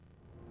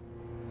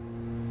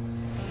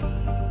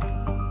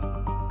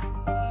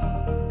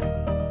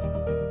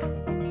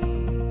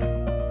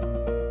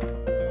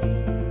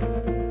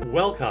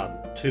Welcome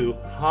to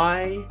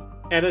High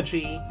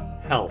Energy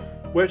Health,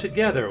 where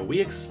together we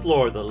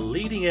explore the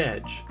leading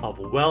edge of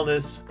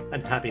wellness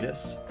and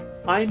happiness.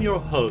 I'm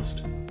your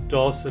host,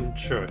 Dawson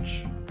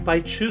Church. By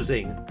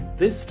choosing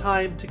this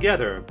time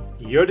together,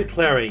 you're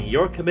declaring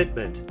your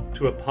commitment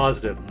to a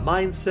positive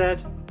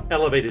mindset,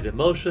 elevated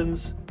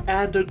emotions,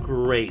 and a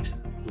great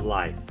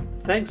life.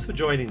 Thanks for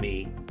joining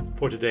me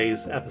for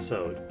today's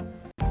episode.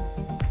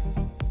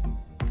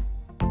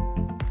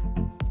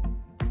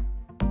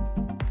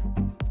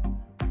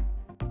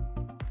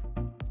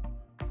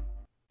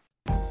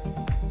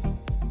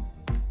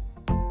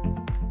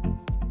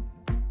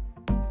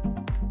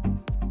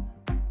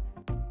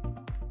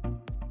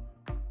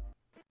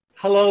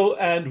 Hello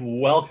and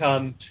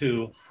welcome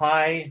to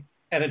High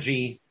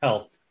Energy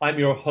Health. I'm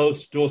your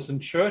host,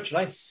 Dawson Church, and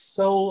I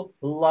so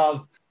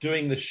love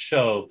doing this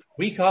show.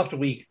 Week after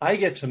week, I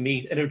get to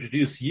meet and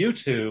introduce you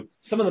to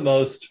some of the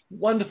most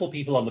wonderful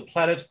people on the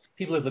planet,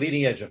 people at the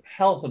leading edge of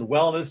health and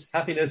wellness,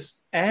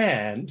 happiness,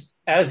 and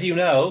as you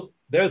know,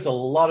 there's a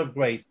lot of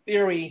great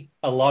theory,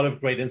 a lot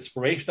of great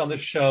inspiration on this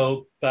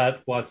show,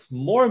 but what's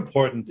more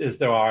important is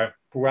there are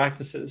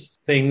practices,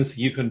 things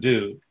you can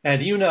do.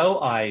 And you know,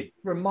 I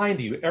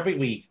remind you every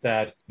week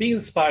that being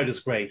inspired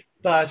is great,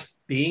 but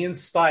being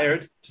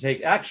inspired to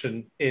take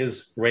action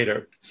is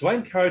greater. So I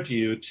encourage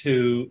you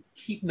to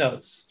keep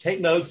notes, take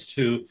notes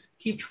to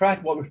keep track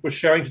of what we're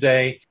sharing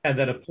today, and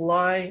then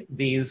apply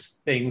these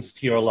things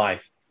to your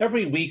life.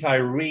 Every week I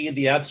read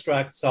the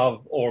abstracts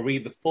of or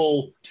read the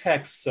full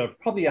texts of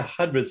probably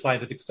 100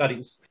 scientific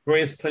studies,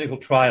 various clinical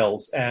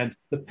trials, and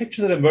the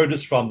picture that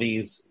emerges from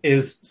these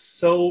is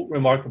so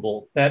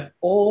remarkable that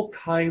all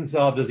kinds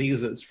of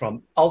diseases,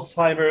 from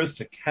Alzheimer's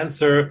to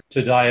cancer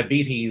to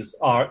diabetes,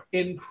 are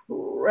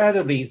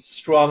incredibly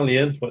strongly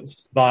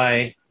influenced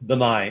by the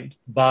mind,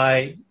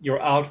 by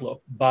your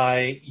outlook,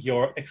 by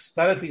your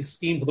explanatory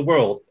scheme for the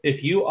world.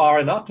 If you are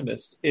an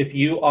optimist, if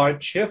you are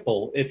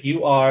cheerful, if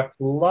you are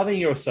loving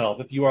yourself,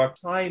 if you are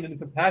kind and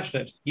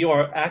compassionate, you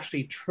are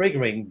actually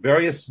triggering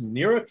various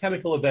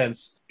neurochemical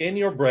events in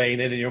your brain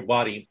and in your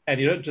body. And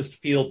you don't just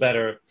feel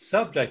better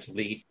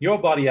subjectively, your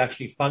body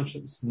actually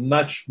functions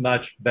much,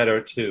 much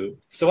better too.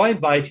 So I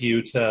invite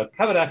you to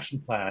have an action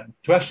plan,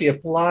 to actually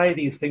apply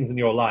these things in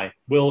your life.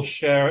 We'll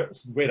share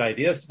some great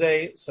ideas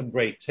today, some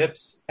great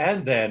tips,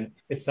 and then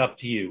it's up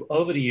to you,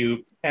 over to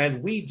you.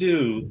 And we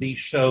do these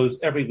shows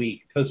every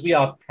week because we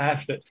are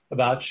passionate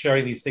about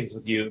sharing these things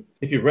with you.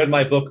 If you've read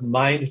my book,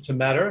 Mind to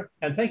Matter,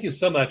 and thank you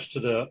so much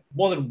to the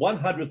more than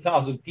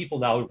 100,000 people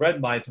now who've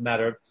read Mind to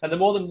Matter, and the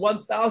more than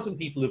 1,000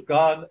 people who've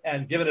gone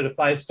and given it a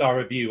 5-star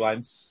review.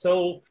 I'm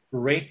so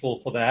grateful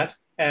for that.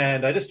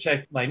 And I just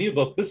checked my new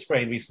book, Bliss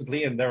Brain,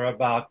 recently, and there are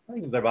about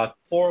 400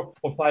 or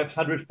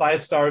 500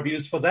 5-star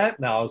reviews for that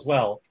now as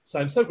well. So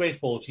I'm so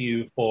grateful to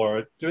you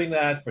for doing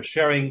that, for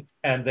sharing,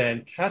 and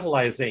then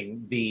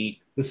catalyzing the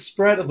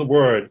spread of the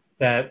word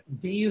that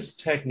these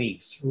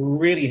techniques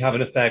really have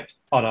an effect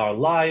on our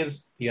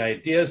lives. The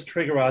ideas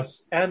trigger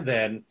us, and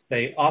then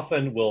they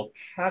often will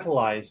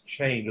catalyze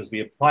change as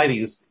we apply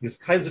these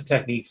kinds of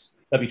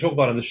techniques that we talk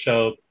about on the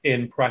show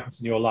in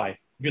practice in your life.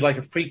 If you'd like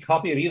a free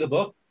copy of either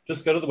book,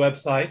 just go to the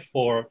website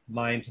for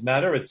Mind to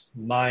Matter. It's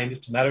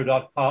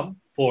mindtomatter.com.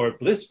 For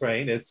Bliss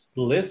Brain, it's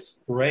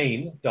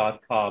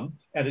blissbrain.com.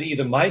 And at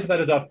either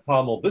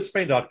mindtomatter.com or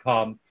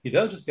blissbrain.com, you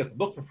don't just get the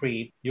book for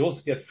free, you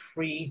also get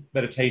free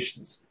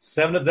meditations.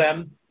 7 of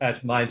them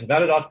at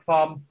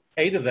mindtomatter.com,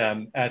 8 of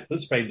them at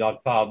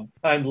blissbrain.com.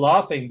 I'm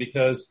laughing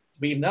because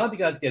we've now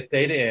begun to get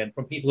data in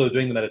from people who are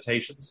doing the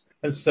meditations.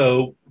 And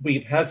so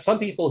we've had some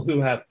people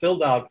who have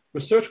filled out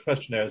research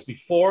questionnaires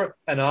before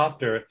and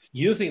after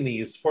using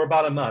these for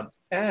about a month.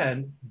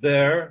 And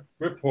they're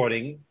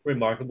reporting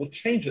remarkable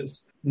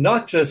changes,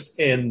 not just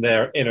in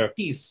their inner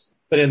peace,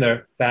 but in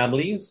their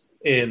families,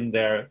 in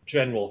their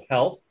general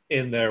health,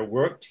 in their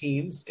work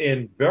teams,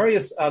 in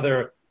various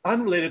other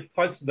unrelated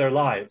parts of their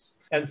lives.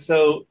 And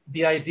so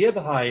the idea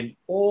behind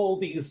all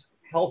these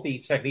healthy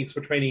techniques for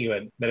training you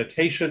in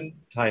meditation,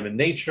 time in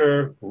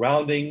nature,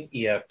 grounding,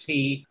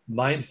 EFT,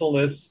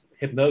 mindfulness,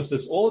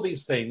 hypnosis, all of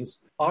these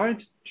things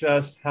aren't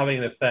just having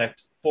an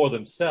effect for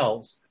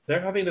themselves.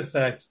 They're having an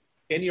effect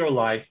in your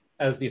life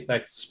as the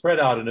effects spread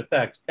out and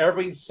affect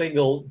every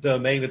single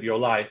domain of your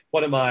life.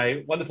 One of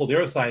my wonderful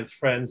neuroscience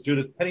friends,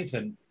 Judith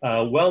Pennington,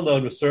 a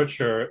well-known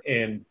researcher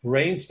in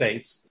brain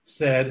states,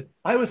 said,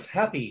 I was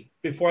happy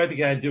before I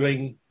began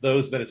doing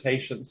those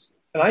meditations.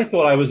 And I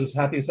thought I was as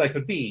happy as I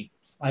could be.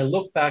 I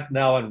look back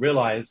now and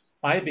realize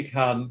I've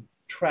become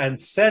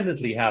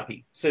transcendently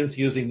happy since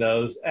using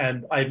those.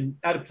 And I'm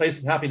at a place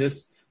of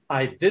happiness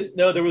I didn't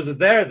know there was a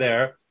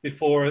there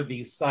before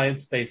these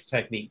science-based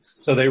techniques.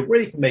 So they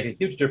really can make a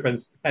huge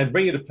difference and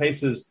bring you to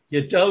places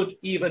you don't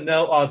even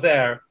know are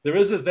there. There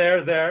is a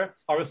there.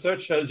 Our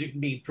research shows you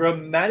can be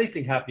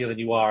dramatically happier than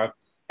you are.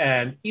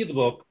 And either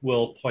book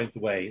will point the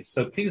way.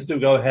 So please do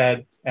go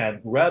ahead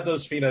and grab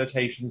those free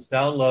meditations,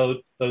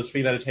 download those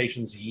free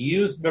meditations,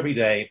 use them every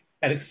day,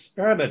 and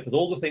experiment with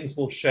all the things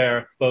we'll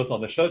share both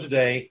on the show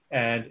today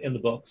and in the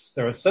books.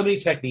 There are so many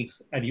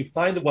techniques, and you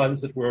find the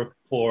ones that work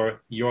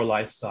for your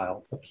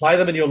lifestyle. Apply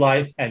them in your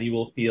life, and you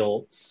will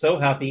feel so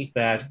happy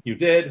that you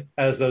did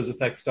as those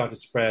effects start to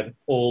spread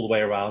all the way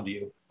around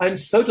you. I'm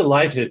so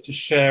delighted to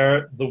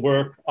share the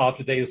work of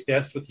today's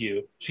guest with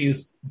you.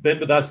 She's been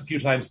with us a few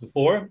times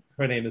before.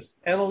 Her name is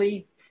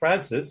Emily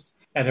Francis,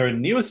 and her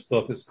newest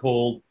book is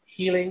called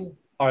Healing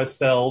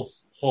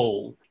Ourselves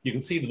Whole. You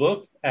can see the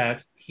book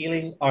at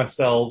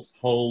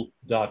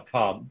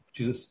healingourselveswhole.com.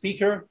 She's a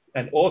speaker,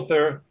 an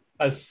author,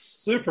 a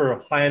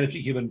super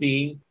high-energy human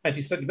being, and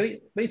she's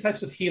studied many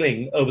types of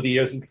healing over the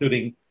years,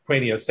 including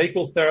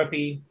craniosacral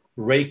therapy,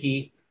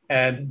 Reiki,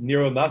 and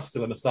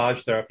neuromuscular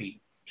massage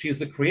therapy. She's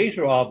the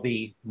creator of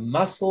the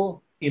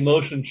Muscle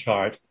Emotion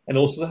Chart and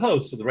also the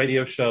host of the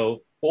radio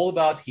show All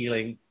About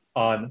Healing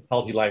on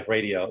Healthy Life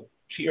Radio.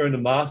 She earned a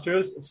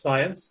Master's of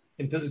Science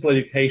in Physical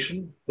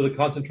Education with a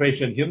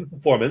concentration in human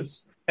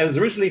performance and is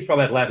originally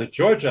from Atlanta,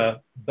 Georgia,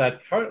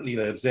 but currently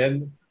lives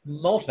in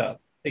Malta.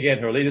 Again,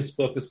 her latest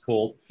book is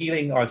called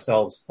Healing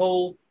Ourselves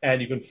Whole,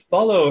 and you can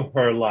follow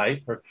her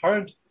life, her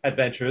current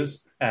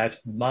adventures at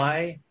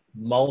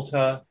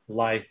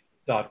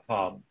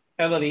mymaltalife.com.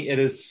 Emily, it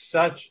is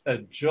such a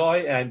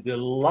joy and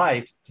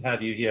delight to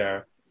have you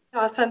here.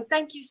 Awesome.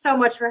 Thank you so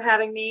much for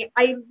having me.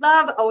 I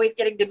love always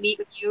getting to meet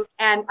with you,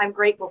 and I'm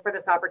grateful for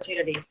this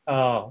opportunity.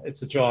 Oh,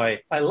 it's a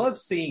joy. I love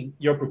seeing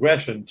your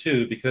progression,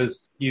 too,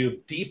 because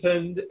you've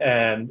deepened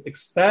and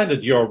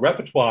expanded your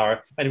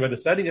repertoire and your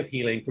understanding of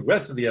healing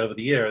progressively over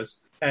the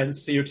years. And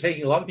so you're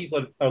taking a lot of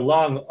people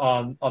along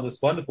on this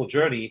wonderful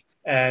journey.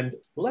 And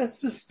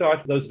let's just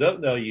start, for those who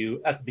don't know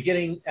you, at the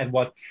beginning and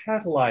what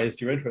catalyzed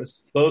your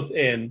interest, both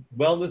in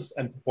wellness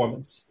and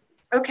performance.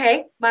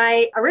 Okay.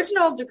 My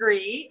original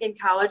degree in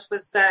college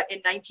was in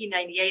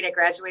 1998. I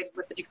graduated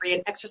with a degree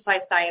in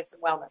exercise science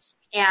and wellness.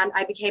 And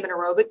I became an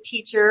aerobic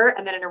teacher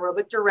and then an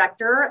aerobic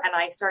director. And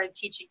I started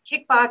teaching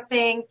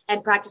kickboxing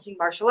and practicing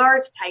martial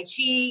arts, Tai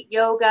Chi,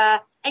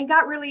 yoga, and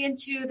got really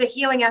into the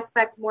healing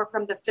aspect more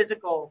from the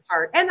physical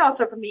part and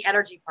also from the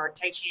energy part,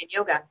 Tai Chi and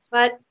yoga.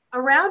 But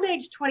around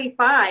age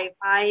 25,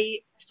 I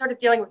started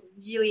dealing with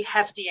really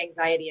hefty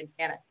anxiety and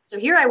panic. So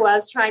here I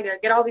was trying to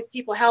get all these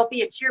people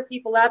healthy and cheer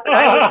people up. And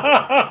I was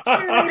a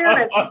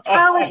cheerleader and this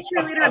college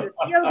cheerleader and this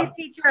yoga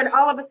teacher. And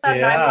all of a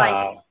sudden I'm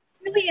like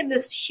really in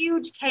this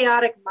huge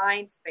chaotic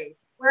mind space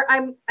where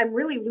I'm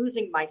really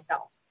losing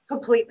myself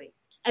completely.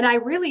 And I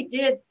really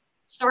did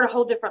start a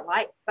whole different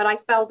life, but I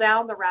fell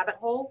down the rabbit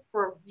hole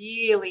for a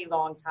really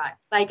long time.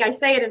 Like I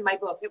say it in my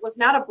book, it was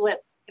not a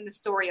blip in the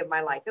story of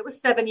my life. It was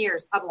 7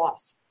 years of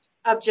loss.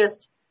 Of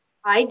just,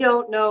 I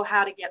don't know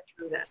how to get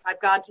through this. I've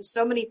gone to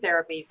so many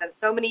therapies and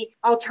so many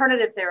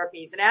alternative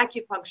therapies and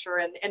acupuncture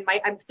and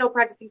I'm still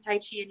practicing Tai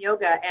Chi and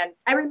yoga. And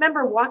I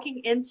remember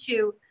walking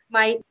into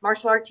my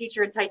martial art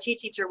teacher and Tai Chi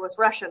teacher was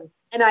Russian.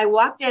 And I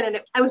walked in and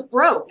I was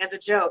broke as a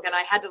joke. And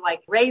I had to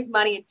like raise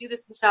money and do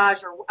this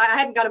massage, or I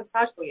hadn't got a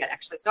massage school yet,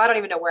 actually. So I don't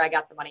even know where I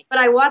got the money. But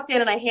I walked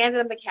in and I handed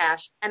him the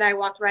cash and I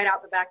walked right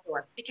out the back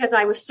door because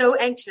I was so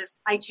anxious.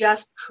 I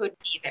just couldn't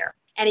be there.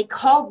 And he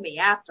called me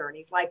after and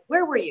he's like,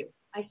 "Where were you?"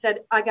 I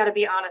said, "I got to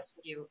be honest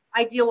with you.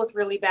 I deal with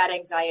really bad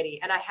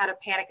anxiety and I had a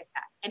panic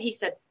attack." And he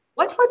said,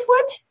 What?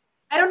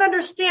 I don't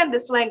understand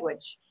this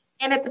language.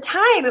 And at the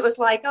time it was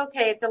like,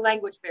 okay, it's a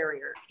language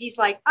barrier. He's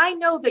like, "I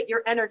know that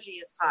your energy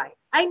is high.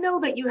 I know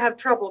that you have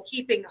trouble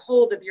keeping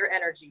hold of your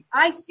energy.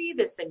 I see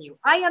this in you.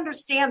 I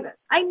understand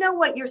this. I know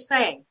what you're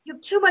saying. You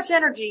have too much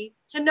energy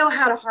to know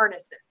how to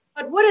harness it.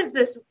 But what is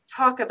this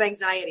talk of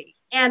anxiety?"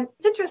 And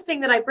it's interesting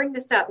that I bring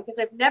this up because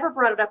I've never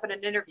brought it up in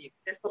an interview,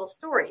 this little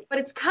story, but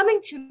it's coming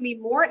to me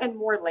more and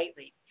more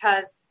lately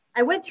because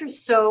I went through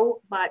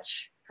so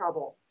much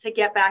trouble to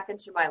get back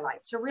into my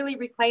life, to really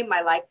reclaim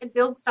my life and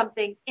build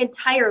something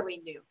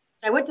entirely new.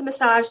 So I went to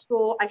massage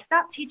school. I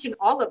stopped teaching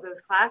all of those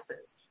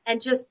classes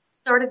and just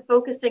started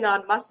focusing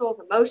on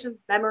muscles, emotions,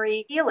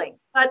 memory, healing.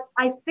 But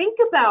I think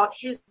about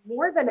his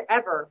more than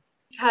ever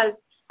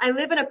because I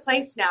live in a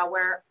place now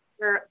where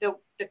the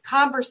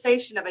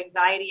conversation of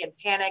anxiety and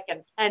panic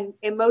and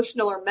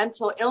emotional or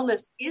mental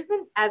illness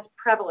isn't as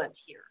prevalent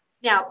here.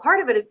 Now, part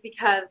of it is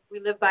because we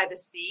live by the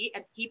sea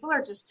and people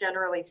are just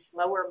generally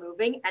slower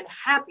moving and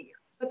happier.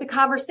 But the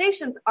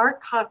conversations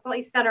aren't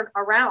constantly centered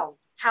around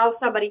how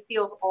somebody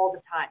feels all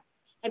the time.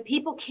 And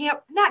people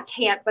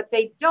but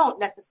they don't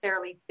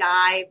necessarily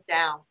dive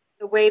down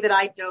the way that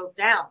I dove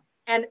down.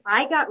 And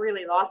I got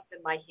really lost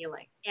in my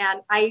healing.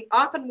 And I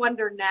often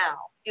wonder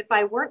now, if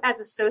I weren't as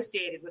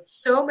associated with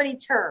so many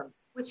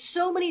terms, with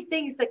so many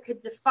things that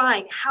could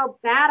define how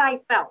bad I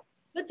felt,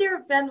 would there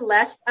have been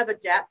less of a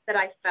depth that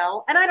I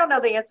felt? And I don't know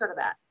the answer to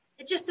that.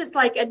 It just is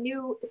like it's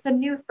a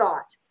new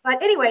thought.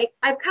 But anyway,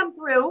 I've come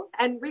through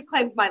and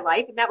reclaimed my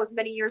life, and that was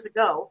many years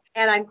ago.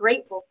 And I'm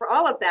grateful for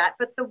all of that.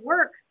 But the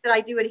work that I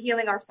do in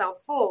Healing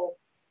Ourselves Whole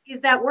is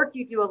that work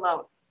you do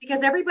alone.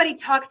 because everybody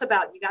talks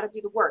about you got to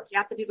do the work. You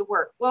have to do the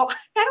work. Well,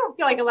 I don't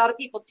feel like a lot of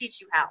people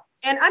teach you how.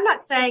 And I'm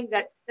not saying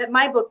that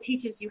my book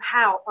teaches you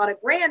how on a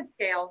grand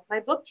scale. My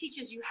book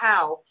teaches you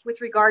how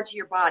with regard to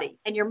your body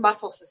and your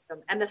muscle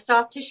system and the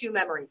soft tissue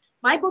memories.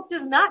 My book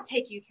does not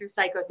take you through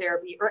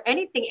psychotherapy or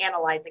anything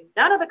analyzing,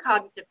 none of the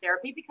cognitive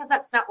therapy, because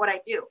that's not what I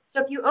do.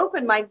 So if you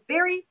open my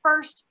very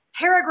first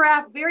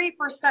paragraph, very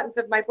first sentence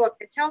of my book,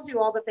 it tells you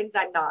all the things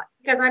I'm not,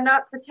 because I'm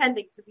not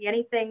pretending to be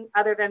anything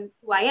other than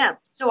who I am.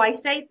 So I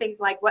say things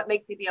like, what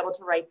makes me be able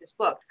to write this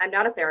book? I'm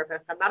not a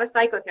therapist. I'm not a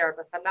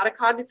psychotherapist. I'm not a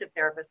cognitive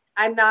therapist.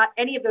 I'm not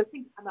any of those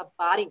things. I'm a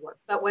body worker.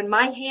 But when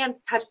my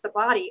hands touch the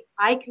body,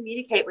 I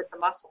communicate with the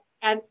muscles.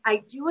 And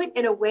I do it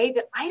in a way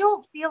that I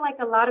don't feel like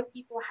a lot of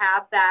people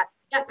have that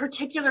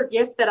particular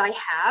gift that I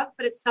have,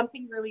 but it's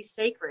something really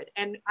sacred.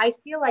 And I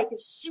feel like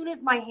as soon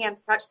as my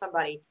hands touch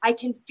somebody, I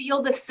can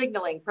feel the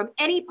signaling from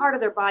any part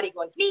of their body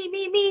going, me,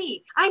 me,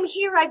 me. I'm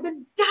here. I've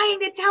been dying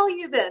to tell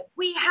you this.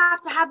 We have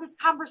to have this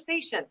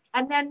conversation.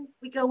 And then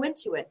we go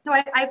into it. So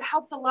I've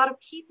helped a lot of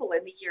people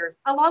in the years,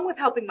 along with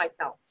helping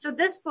myself. So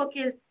this book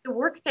is the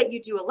work that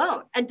you do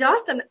alone. And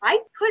Dawson, I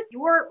put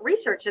your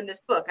research in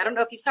this book. I don't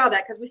know if you saw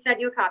that because we sent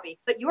you a copy,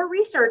 but your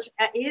research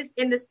is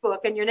in this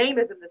book and your name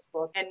is in this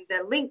book. And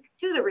the link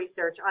to the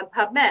research on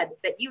PubMed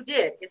that you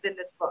did is in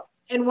this book.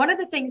 And one of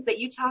the things that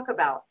you talk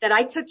about, that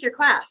I took your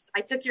class,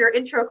 I took your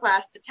intro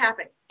class to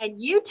tapping, and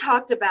you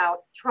talked about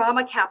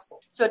trauma capsule.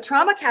 So a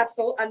trauma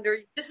capsule,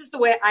 this is the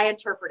way I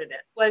interpreted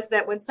it, was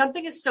that when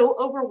something is so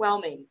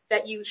overwhelming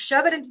that you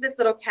shove it into this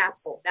little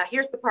capsule. Now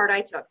here's the part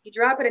I took. You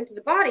drop it into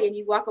the body and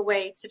you walk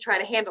away to try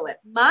to handle it.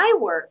 My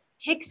work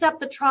picks up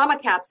the trauma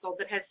capsule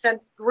that has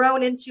since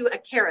grown into a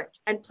carrot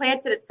and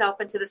planted itself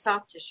into the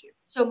soft tissue.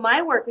 So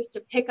my work is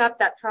to pick up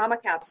that trauma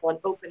capsule and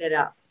open it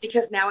up,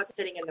 because now it's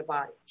sitting in the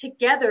body.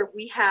 Together,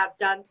 we have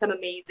done some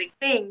amazing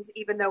things,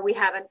 even though we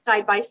haven't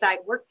side-by-side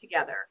worked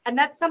together. And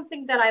that's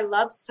something that I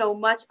love so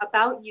much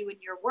about you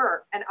and your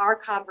work and our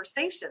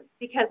conversation,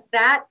 because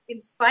that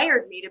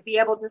inspired me to be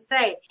able to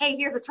say, hey,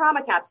 here's a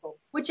trauma capsule,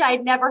 which I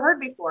had never heard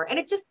before. And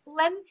it just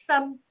lends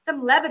some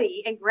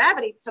levity and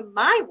gravity to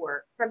my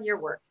work from your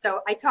work. So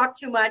I talked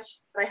too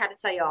much, but I had to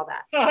tell you all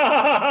that.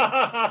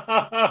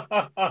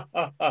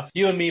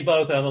 You and me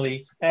both,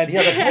 Emily. And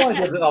yeah, the whole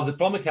idea of the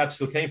trauma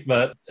capsule came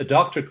from a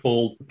doctor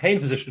called, a pain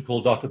physician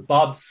called Dr.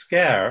 Bob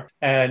Scare.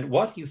 And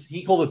what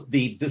he called it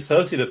the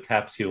dissociative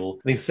capsule.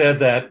 And he said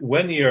that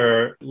when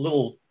you're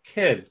little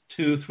kid,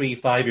 2, 3,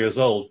 5 years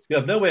old, you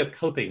have no way of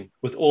coping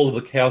with all of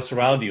the chaos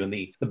around you and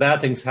the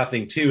bad things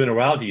happening to you and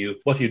around you.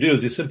 What you do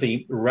is you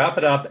simply wrap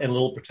it up in a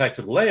little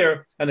protective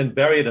layer and then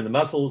bury it in the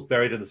muscles,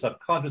 bury it in the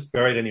subconscious,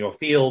 bury it in your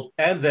field,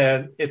 and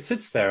then it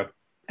sits there.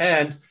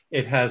 And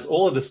it has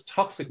all of this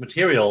toxic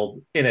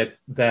material in it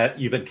that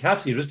you've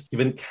encapsulated.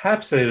 You've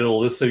encapsulated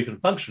all this so you can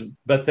function.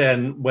 But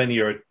then when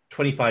you're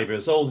 25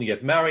 years old and you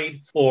get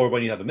married, or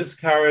when you have a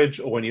miscarriage,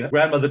 or when your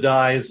grandmother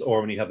dies,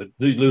 or when you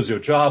lose your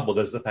job, well,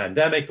 there's the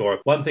pandemic, or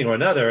one thing or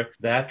another,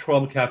 that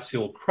trauma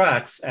capsule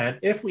cracks. And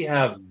if we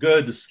have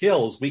good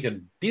skills, we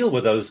can deal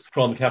with those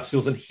trauma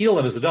capsules and heal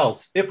them as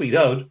adults. If we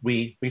don't,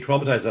 we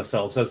traumatize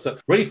ourselves. So it's a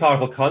really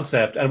powerful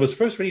concept. And it was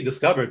first really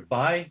discovered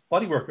by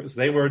body workers.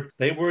 They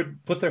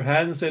would put their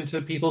hands into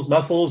people's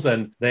muscles,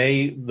 and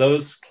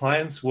those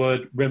clients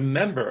would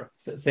remember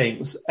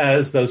things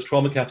as those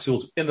trauma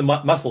capsules in the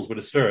muscles were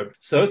disturbed.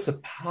 So it's a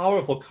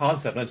powerful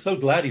concept. And I'm so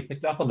glad you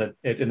picked up on it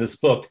in this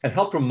book and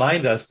helped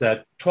remind us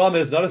that trauma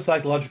is not a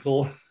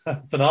psychological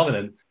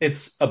phenomenon.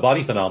 It's a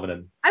body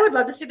phenomenon. I would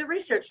love to see the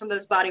research from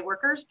those body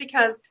workers,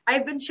 because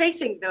I've been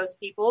chasing those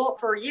people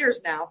for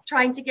years now,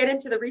 trying to get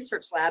into the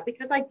research lab,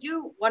 because I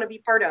do want to be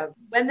part of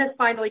when this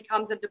finally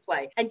comes into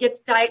play and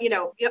gets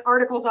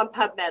articles on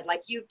PubMed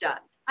like you've done.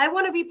 I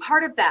want to be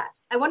part of that.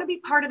 I want to be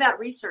part of that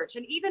research.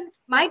 And even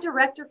my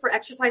director for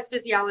exercise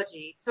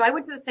physiology. So I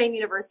went to the same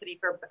university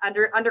for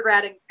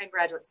undergrad and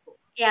graduate school.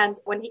 And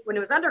when it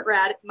was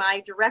undergrad,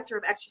 my director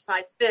of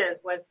exercise phys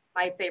was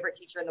my favorite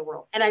teacher in the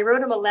world. And I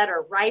wrote him a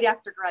letter right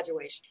after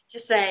graduation to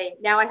say,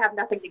 now I have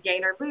nothing to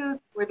gain or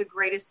lose. We're the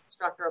greatest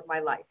instructor of my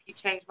life. You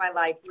changed my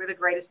life. You were the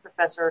greatest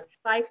professor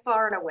by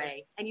far and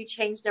away. And you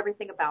changed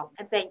everything about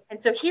me.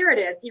 And so here it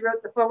is. He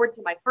wrote the foreword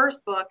to my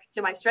first book,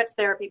 to my stretch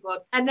therapy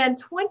book. And then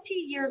 20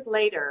 years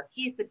later,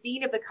 he's the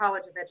dean of the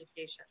College of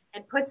Education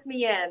and puts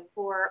me in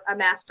for a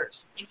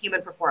master's in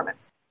human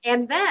performance.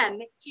 And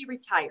then he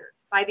retired.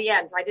 By the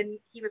end,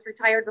 he was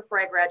retired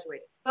before I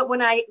graduated. But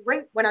when I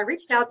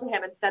reached out to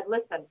him and said,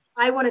 listen,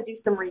 I want to do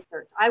some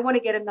research. I want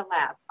to get in the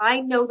lab.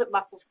 I know that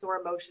muscles store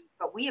emotions,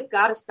 but we have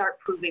got to start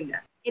proving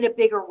this in a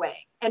bigger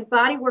way. And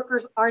body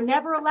workers are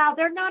never allowed.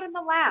 They're not in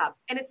the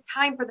labs, and it's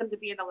time for them to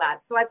be in the lab.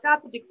 So I've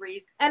got the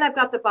degrees and I've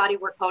got the body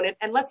work component,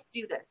 and let's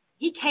do this.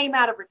 He came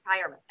out of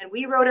retirement and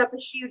we wrote up a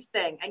huge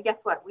thing. And guess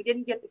what? We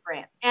didn't get the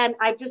grant. And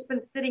I've just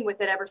been sitting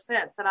with it ever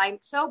since. And I'm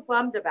so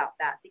bummed about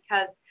that,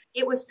 because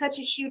it was such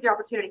a huge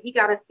opportunity. He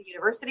got us the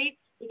university,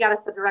 He got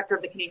us the director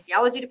of the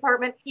kinesiology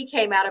department. He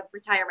came out of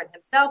retirement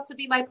himself to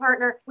be my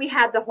partner. We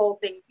had the whole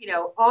thing,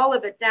 all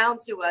of it down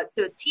to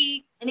a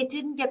T, and it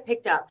didn't get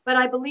picked up. But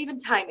I believe in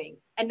timing.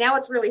 And now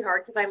it's really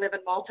hard because I live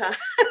in Malta.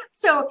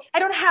 So I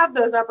don't have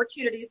those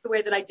opportunities the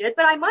way that I did,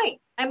 but I might.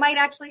 I might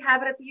actually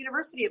have it at the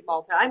University of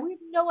Malta. I have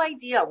no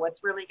idea what's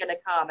really going to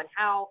come and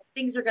how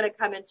things are going to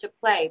come into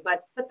play.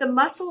 But the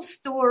muscles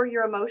store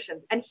your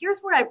emotions. And here's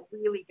where I've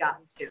really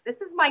gotten to. This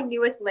is my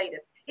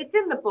latest. It's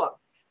in the book.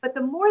 But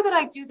the more that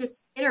I do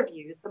this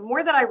interviews, the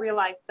more that I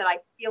realize that I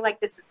feel like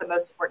this is the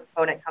most important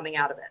component coming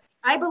out of it.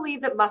 I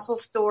believe that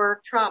muscles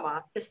store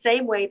trauma the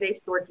same way they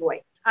store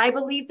joy. I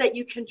believe that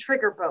you can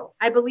trigger both.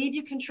 I believe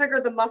you can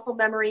trigger the muscle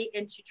memory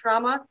into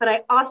trauma, but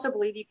I also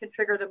believe you can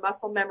trigger the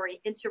muscle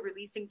memory into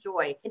releasing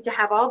joy and to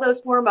have all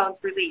those hormones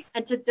released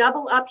and to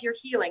double up your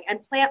healing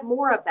and plant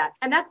more of that.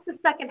 And that's the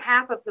second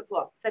half of the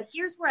book. But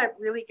here's where I've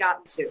really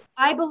gotten to.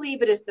 I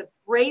believe it is the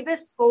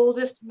bravest,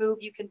 boldest move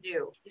you can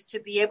do is to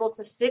be able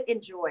to sit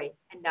in joy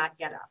and not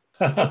get up.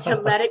 And to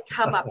let it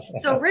come up.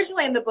 So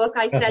originally in the book,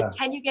 I said,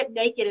 can you get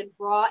naked and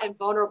raw and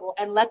vulnerable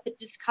and let the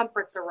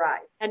discomforts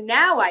arise? And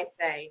now I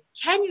say,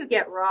 can you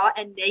get raw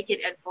and naked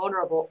and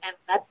vulnerable and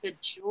let the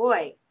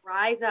joy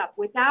rise up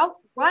without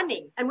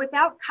running and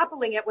without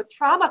coupling it with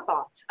trauma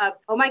thoughts of,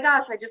 oh my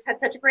gosh, I just had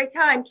such a great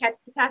time.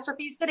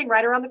 Catastrophe is sitting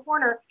right around the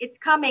corner. It's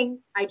coming.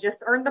 I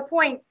just earned the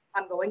points.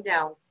 I'm going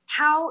down.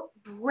 How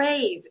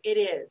brave it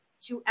is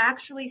to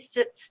actually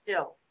sit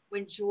still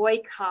when joy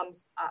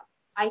comes up,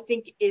 I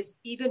think is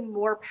even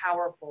more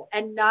powerful.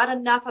 And not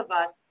enough of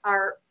us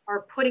are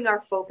putting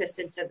our focus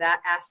into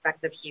that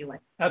aspect of healing.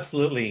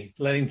 Absolutely.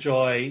 Letting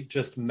joy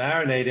just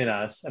marinate in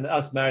us and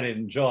us marinate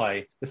in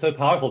joy is so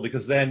powerful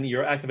because then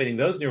you're activating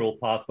those neural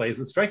pathways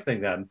and strengthening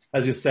them.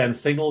 As you send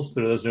signals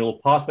through those neural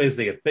pathways,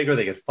 they get bigger,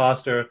 they get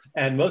faster.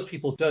 And most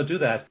people don't do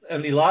that.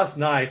 Only last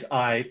night,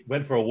 I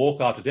went for a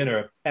walk after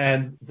dinner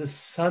and the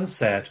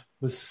sunset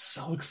was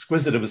so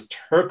exquisite. It was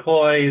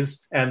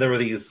turquoise, and there were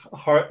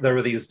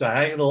these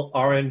diagonal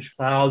orange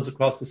clouds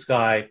across the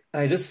sky.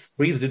 And I just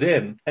breathed it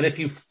in. And if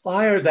you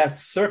fire that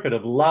circuit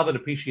of love and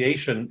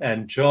appreciation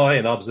and joy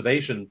and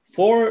observation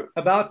for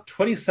about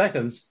 20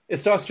 seconds, it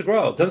starts to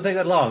grow. It doesn't take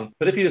that long.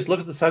 But if you just look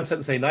at the sunset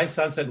and say, nice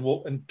sunset,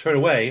 and turn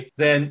away,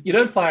 then you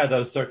don't fire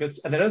those circuits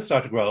and they don't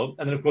start to grow.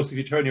 And then, of course, if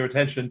you turn your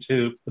attention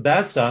to the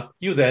bad stuff,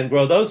 you then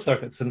grow those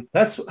circuits. And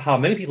that's how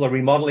many people are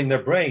remodeling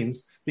their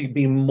brains,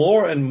 being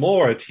more and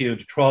more attuned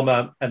to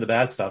trauma and the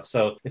bad stuff.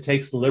 So it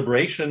takes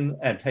deliberation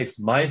and takes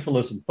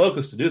mindfulness and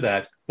focus to do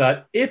that.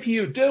 But if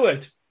you do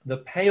it, the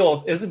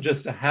payoff isn't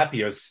just a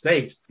happier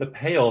state. The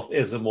payoff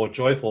is a more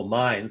joyful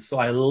mind. So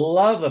I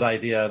love that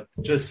idea of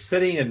just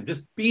sitting and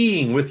just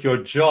being with your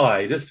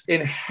joy, just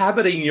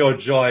inhabiting your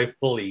joy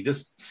fully,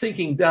 just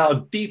sinking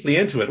down deeply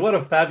into it. What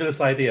a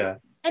fabulous idea.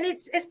 And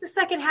it's the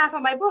second half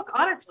of my book,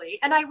 honestly.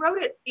 And I wrote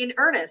it in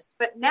earnest.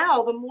 But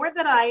now the more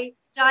that I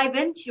dive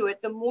into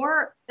it, the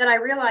more that I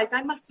realize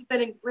I must have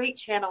been in great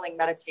channeling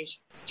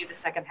meditations to do the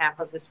second half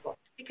of this book,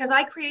 because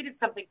I created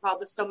something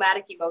called the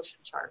somatic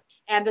emotion chart.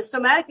 And the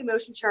somatic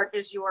emotion chart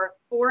is your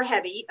 4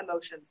 heavy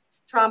emotions: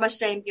 trauma,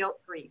 shame, guilt,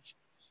 grief.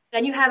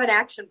 Then you have an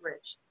action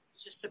bridge,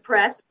 which is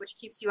suppress, which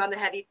keeps you on the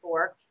heavy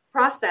 4,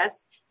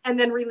 process, and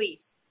then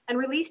release. And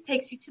release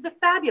takes you to the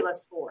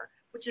fabulous 4,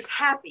 which is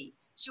happy,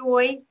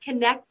 joy,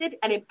 connected,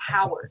 and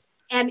empowered.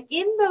 And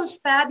in those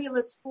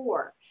fabulous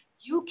 4,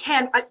 you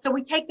can, so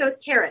we take those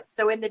carrots.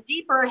 So in the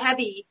deeper,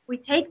 heavy, we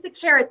take the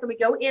carrots and we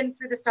go in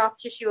through the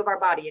soft tissue of our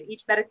body in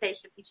each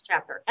meditation, each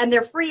chapter. And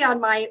they're free on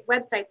my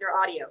website, they're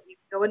audio. You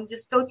can go and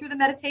just go through the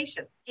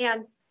meditation.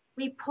 And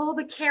we pull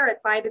the carrot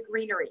by the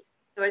greenery.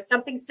 So if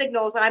something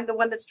signals I'm the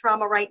one that's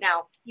trauma right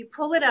now, you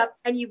pull it up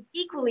and you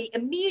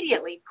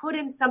immediately put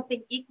in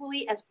something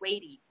equally as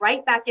weighty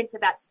right back into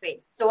that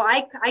space. So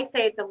I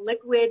say it's a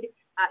liquid,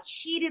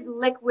 heated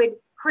liquid,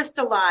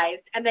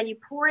 crystallized, and then you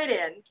pour it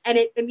in and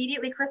it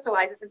immediately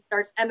crystallizes and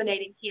starts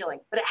emanating healing.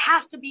 But it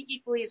has to be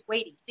equally as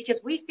weighty,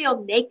 because we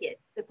feel naked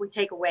if we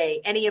take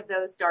away any of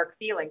those dark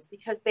feelings,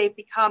 because they've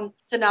become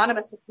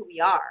synonymous with who we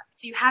are.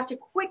 So you have to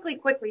quickly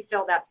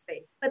fill that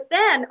space. But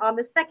then on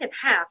the second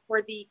half,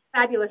 for the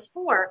fabulous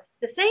 4,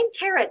 the same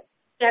carrots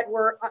that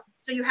were,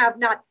 so you have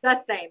not the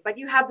same, but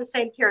you have the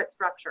same carrot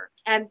structure.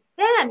 And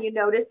then you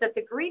notice that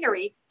the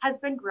greenery has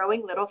been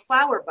growing little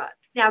flower buds.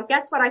 Now,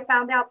 guess what I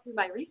found out through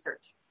my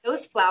research?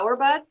 Those flower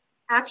buds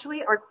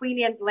actually are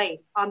Queen Anne's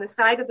lace on the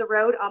side of the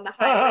road on the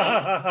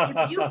highway.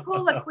 If you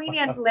pull a Queen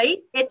Anne's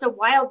lace, it's a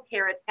wild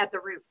carrot at the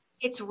root.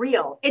 It's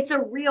real. It's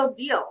a real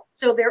deal.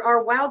 So there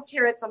are wild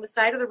carrots on the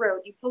side of the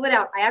road. You pull it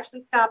out. I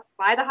actually stopped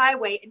by the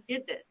highway and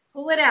did this.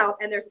 Pull it out,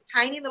 and there's a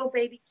tiny little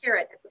baby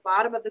carrot at the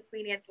bottom of the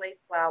Queen Anne's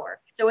lace flower.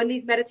 So in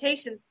these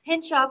meditations,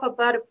 pinch off a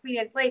bud of Queen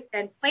Anne's lace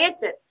and plant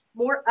it,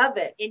 more of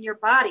it in your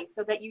body,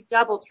 so that you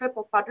double,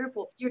 triple,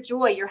 quadruple your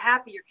joy, you're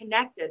happy, you're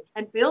connected,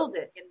 and build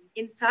it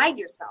inside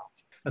yourself.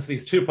 And so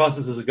these two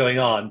processes are going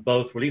on,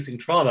 both releasing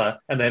trauma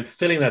and then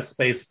filling that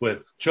space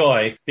with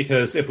joy.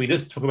 Because if we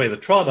just took away the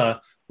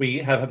trauma, we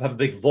have a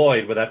big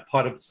void where that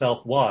part of the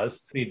self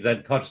was. We need to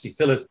then consciously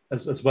fill it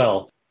as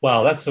well.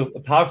 Wow, that's a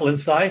powerful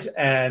insight.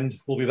 And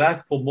we'll be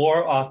back for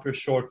more after a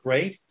short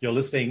break. You're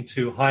listening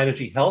to High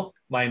Energy Health.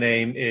 My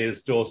name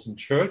is Dawson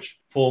Church.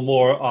 For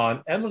more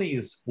on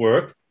Emily's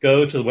work,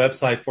 go to the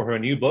website for her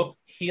new book,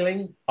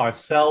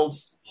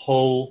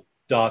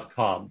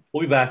 healingourselveswhole.com.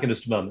 We'll be back in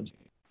just a moment.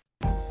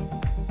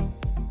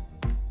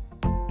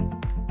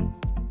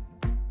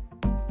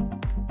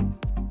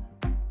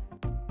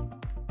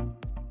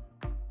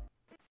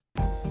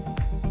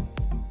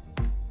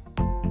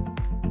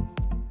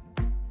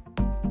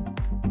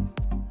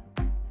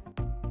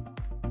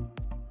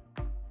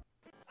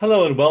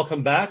 Hello and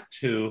welcome back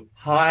to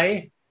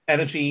High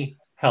Energy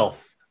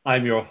Health.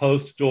 I'm your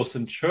host,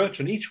 Dawson Church,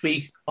 and each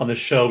week on the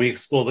show, we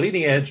explore the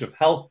leading edge of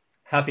health,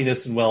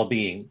 happiness, and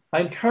well-being.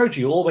 I encourage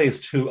you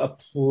always to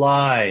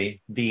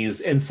apply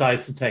these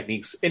insights and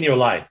techniques in your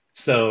life.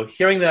 So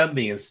hearing them,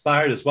 being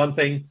inspired is one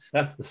thing.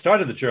 That's the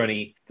start of the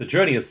journey. The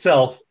journey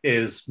itself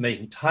is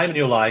making time in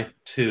your life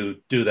to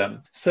do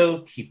them.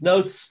 So keep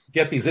notes,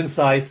 get these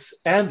insights,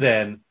 and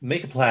then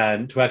make a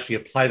plan to actually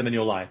apply them in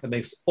your life. It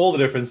makes all the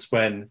difference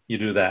when you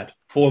do that.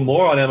 For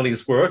more on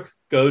Emily's work,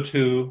 go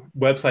to the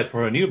website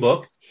for her new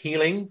book,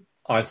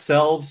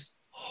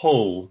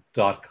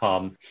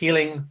 healingourselveswhole.com.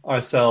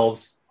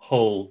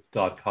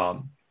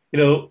 healingourselveswhole.com.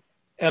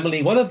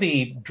 Emily, one of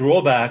the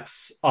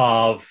drawbacks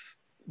of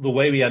the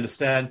way we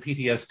understand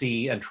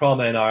PTSD and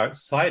trauma in our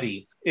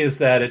society is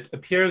that it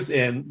appears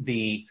in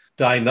the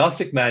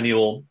diagnostic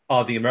manual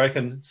of the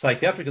American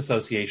Psychiatric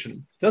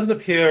Association. It doesn't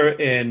appear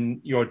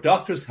in your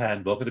doctor's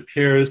handbook. It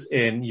appears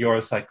in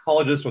your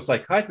psychologist or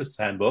psychiatrist's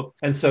handbook.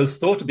 And so it's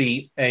thought to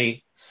be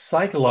a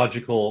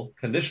psychological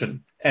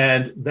condition.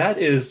 And that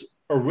is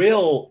a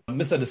real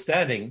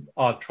misunderstanding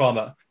of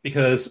trauma,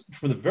 because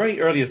from the very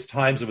earliest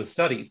times it was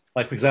studied,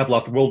 like, for example,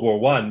 after World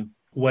War I,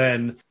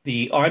 when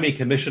the Army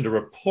commissioned a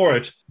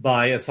report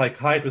by a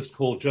psychiatrist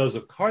called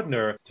Joseph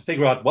Cardiner to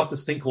figure out what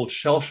this thing called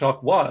shell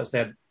shock was. They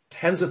had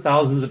tens of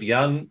thousands of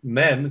young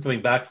men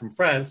coming back from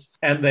France,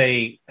 and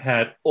they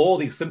had all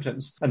these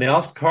symptoms. And they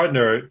asked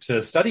Cardiner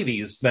to study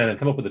these men and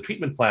come up with a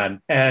treatment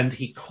plan. And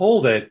he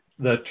called it,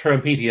 the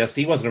term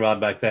PTSD wasn't around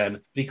back then,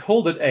 but he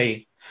called it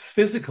a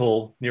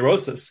physical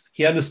neurosis.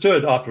 He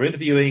understood after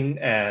interviewing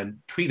and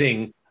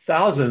treating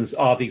thousands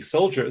of these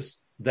soldiers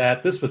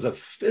that this was a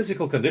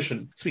physical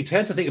condition. So we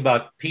tend to think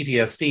about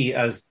PTSD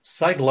as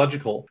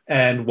psychological.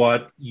 And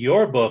what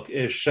your book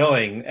is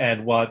showing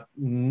and what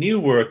new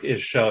work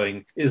is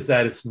showing is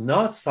that it's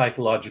not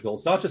psychological.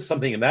 It's not just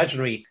something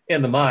imaginary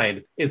in the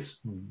mind.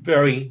 It's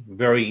very,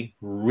 very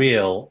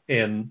real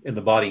in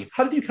the body.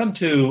 How did you come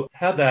to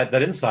have that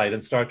insight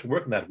and start to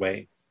work in that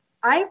way?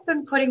 I've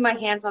been putting my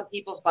hands on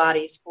people's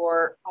bodies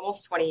for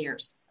almost 20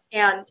 years.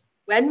 And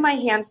when my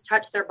hands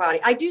touch their body,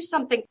 I do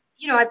something.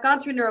 I've gone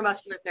through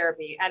neuromuscular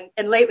therapy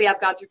and lately I've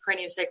gone through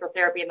craniosacral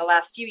therapy in the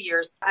last few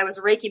years. I was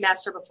a Reiki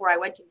master before I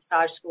went to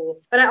massage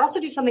school, but I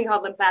also do something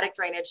called lymphatic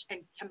drainage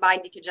and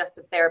combined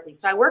decongestive therapy.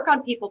 So I work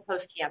on people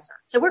post-cancer.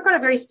 So I work on a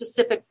very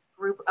specific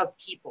group of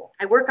people.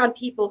 I work on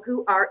people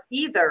who are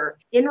either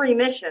in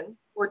remission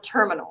or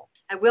terminal.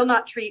 I will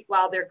not treat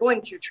while they're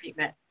going through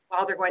treatment,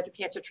 while they're going through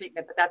cancer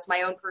treatment, but that's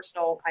my own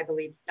personal, I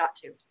believe, not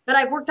to. But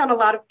I've worked on a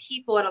lot of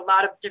people in a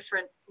lot of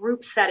different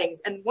group settings.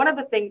 And one of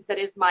the things that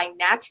is my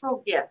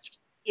natural gift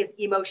is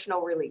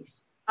emotional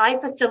release. I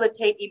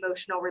facilitate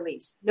emotional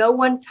release. No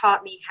one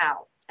taught me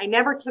how. I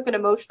never took an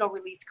emotional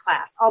release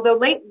class. Although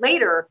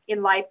later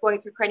in life,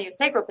 going through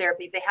craniosacral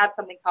therapy, they have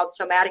something called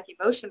somatic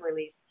emotion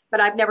release,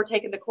 but I've never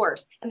taken the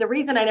course. And the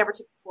reason I never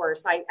took the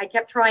course, I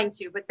kept trying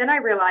to, but then I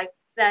realized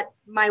that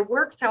my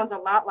work sounds a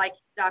lot like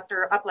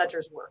Dr.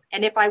 Upledger's work.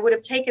 And if I would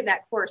have taken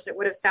that course, it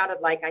would have sounded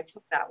like I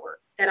took that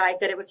work,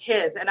 that it was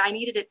his, and I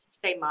needed it to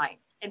stay mine.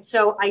 And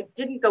so I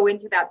didn't go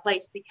into that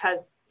place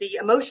because the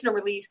emotional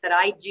release that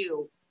I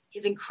do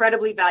is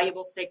incredibly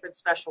valuable, sacred,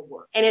 special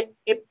work. And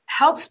it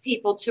helps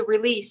people to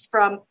release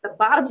from the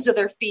bottoms of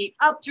their feet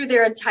up through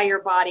their entire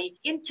body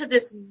into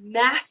this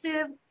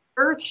massive,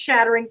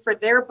 earth-shattering for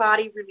their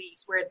body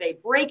release where they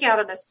break out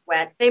in a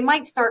sweat. They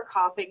might start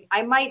coughing.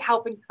 I might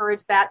help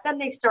encourage that. Then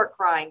they start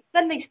crying.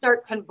 Then they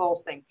start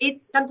convulsing.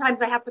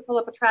 Sometimes I have to pull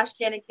up a trash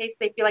can in case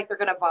they feel like they're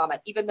going to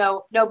vomit, even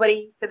though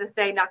nobody to this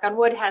day, knock on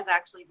wood, has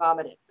actually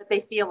vomited, but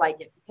they feel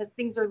like it because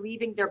things are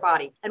leaving their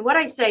body. And what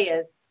I say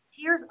is,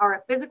 tears are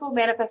a physical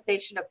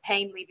manifestation of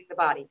pain leaving the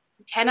body.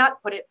 You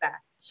cannot put it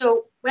back.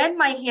 So when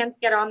my hands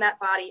get on that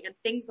body and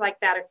things like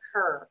that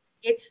occur,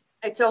 it's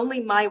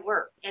only my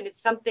work. And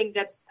it's something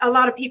that's, a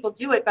lot of people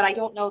do it, but I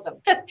don't know them.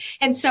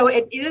 And so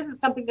it isn't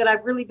something that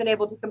I've really been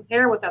able to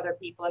compare with other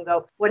people and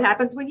go, what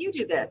happens when you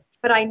do this?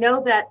 But I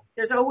know that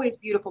there's always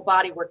beautiful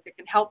body work that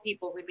can help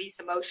people release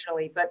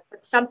emotionally, but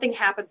something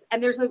happens.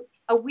 And there's a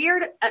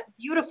weird,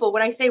 beautiful,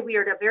 when I say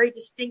weird, a very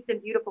distinct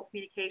and beautiful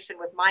communication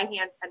with my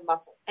hands and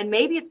muscles. And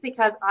maybe it's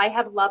because I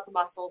have loved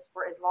muscles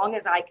for as long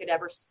as I could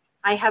ever speak.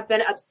 I have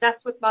been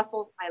obsessed with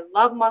muscles. I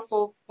love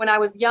muscles. When I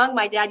was young,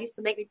 my dad used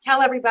to make me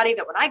tell everybody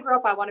that when I grow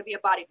up, I want to be a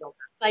bodybuilder.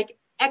 Like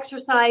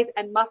exercise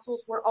and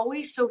muscles were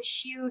always so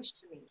huge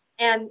to me.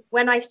 And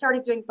when I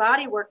started doing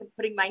body work and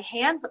putting my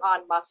hands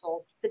on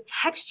muscles, the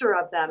texture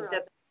of them,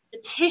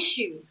 the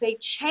tissues, they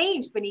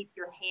change beneath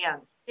your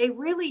hand. They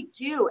really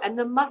do. And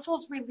the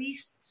muscles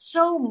release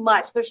so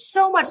much. There's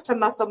so much to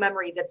muscle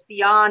memory that's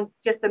beyond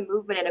just a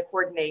movement and a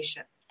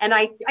coordination. And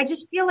I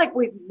just feel like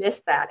we've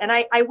missed that. And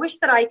I wish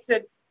that I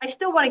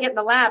still want to get in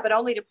the lab, but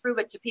only to prove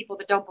it to people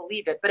that don't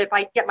believe it. But if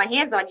I get my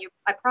hands on you,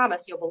 I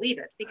promise you'll believe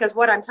it, because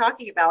what I'm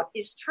talking about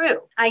is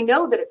true. I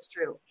know that it's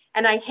true.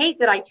 And I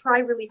hate that I try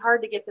really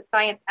hard to get the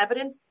science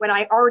evidence when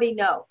I already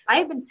know. I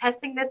have been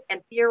testing this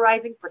and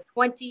theorizing for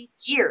 20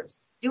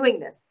 years, doing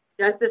this.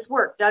 Does this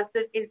work?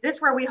 Is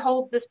this where we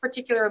hold this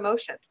particular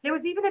emotion? There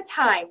was even a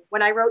time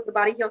when I wrote The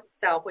Body Heals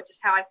Itself, which is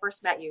how I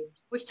first met you,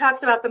 which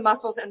talks about the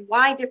muscles and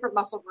why different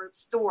muscle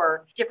groups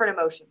store different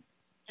emotions.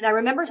 And I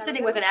remember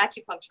sitting with an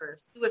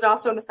acupuncturist who was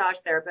also a massage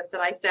therapist.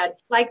 And I said,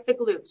 like the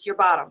glutes, your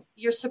bottom,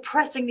 you're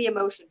suppressing the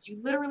emotions. You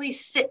literally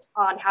sit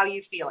on how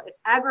you feel.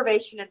 It's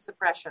aggravation and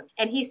suppression.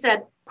 And he said,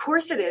 of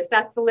course it is.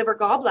 That's the liver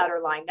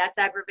gallbladder line. That's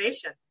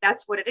aggravation.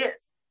 That's what it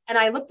is. And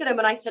I looked at him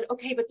and I said,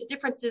 okay, but the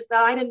difference is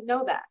that I didn't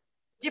know that.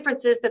 The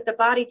difference is that the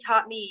body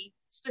taught me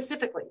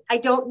specifically. I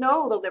don't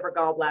know the liver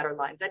gallbladder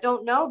lines. I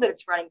don't know that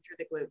it's running through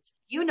the glutes.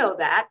 You know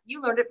that.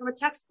 You learned it from a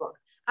textbook.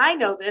 I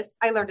know this.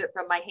 I learned it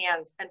from my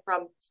hands and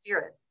from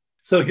spirit.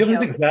 So give us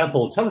an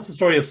example. Tell us the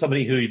story of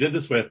somebody who you did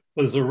this with.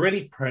 There's a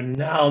really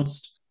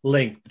pronounced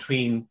link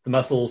between the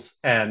muscles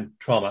and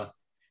trauma.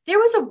 There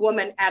was a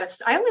woman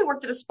I only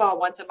worked at a spa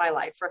once in my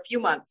life for a few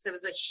months. It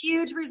was a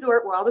huge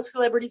resort where all the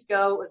celebrities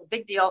go. It was a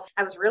big deal.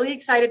 I was really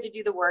excited to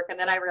do the work. And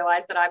then I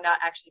realized that I'm not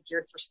actually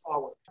geared for spa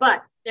work.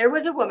 But there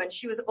was a woman,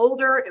 she was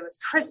older. It was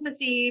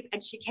Christmas Eve.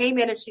 And she came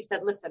in and she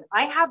said, listen,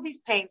 I have these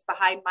pains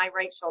behind my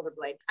right shoulder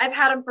blade. I've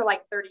had them for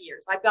like 30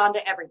 years. I've gone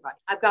to everybody.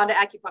 I've gone to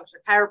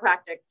acupuncture,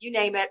 chiropractic, you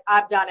name it.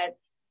 I've done it.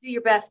 Do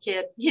your best,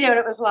 kid. And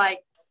it was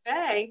like,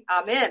 okay,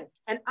 I'm in.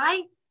 And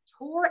I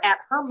tore at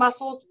her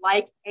muscles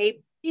like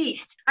a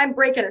beast. I'm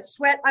breaking a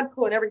sweat. I'm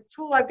pulling every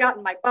tool I've got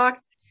in my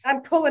box.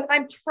 I'm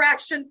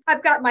traction.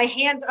 I've got my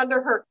hands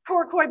under her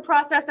coracoid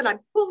process and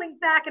I'm pulling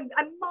back and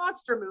I'm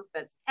monster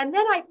movements. And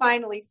then I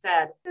finally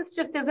said, this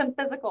just isn't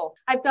physical.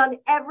 I've done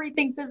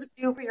everything physical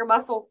do for your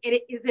muscles and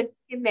it isn't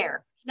in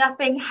there.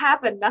 Nothing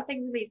happened.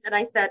 Nothing released. And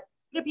I said,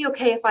 would it be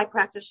okay if I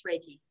practice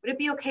Reiki? Would it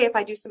be okay if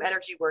I do some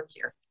energy work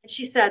here? And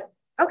she said,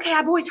 okay,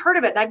 I've always heard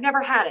of it and I've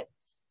never had it.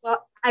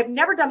 Well, I've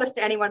never done this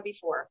to anyone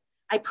before.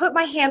 I put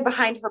my hand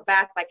behind her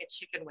back like a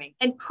chicken wing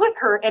and put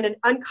her in an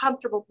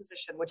uncomfortable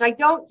position, which I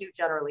don't do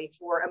generally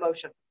for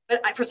emotion.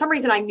 But for some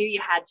reason, I knew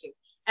you had to.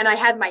 And I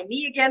had my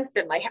knee against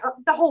and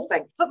the whole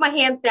thing. Put my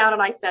hands down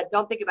and I said,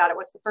 don't think about it.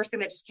 What's the first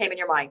thing that just came in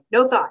your mind?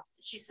 No thought.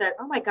 And she said,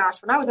 oh my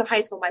gosh, when I was in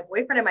high school, my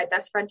boyfriend and my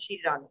best friend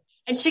cheated on me.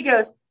 And she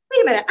goes,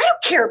 wait a minute, I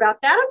don't care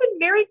about that. I've been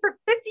married for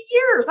 50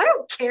 years. I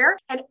don't care.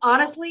 And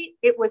honestly,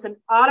 it was an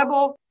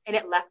audible and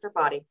it left her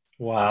body.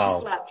 Wow. It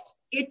just left.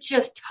 It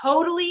just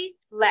totally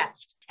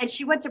left. And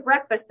she went to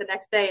breakfast the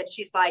next day and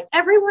she's like,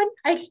 everyone,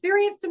 I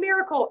experienced a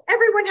miracle.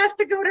 Everyone has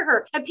to go to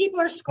her. And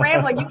people are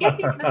scrambling. You get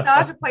these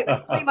massage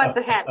appointments 3 months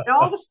ahead. And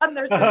all of a sudden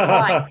there's this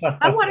line.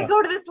 I want to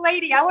go to this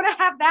lady. I want to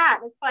have that.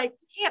 And it's like,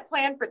 you can't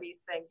plan for these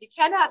things. You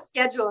cannot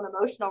schedule an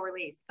emotional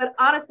release. But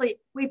honestly,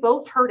 we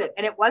both heard it.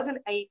 And it wasn't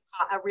a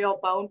real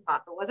bone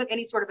pop. It wasn't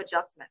any sort of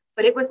adjustment.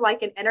 But it was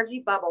like an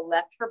energy bubble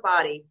left her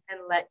body and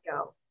let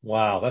go.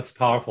 Wow, that's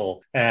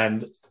powerful.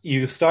 And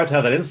you start to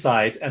have that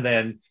insight and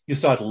then you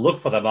start to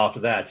look for them after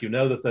that. You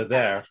know that they're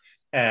there. Yes.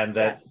 And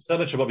that so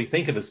much of what we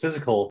think of as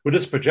physical, we're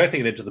just projecting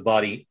it into the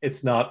body.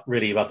 It's not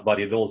really about the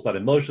body at all. It's about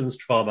emotions,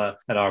 trauma,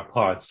 and our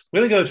parts.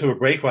 We're going to go to a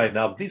break right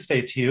now. Please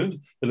stay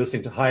tuned. You're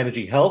listening to High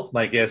Energy Health.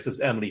 My guest is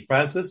Emily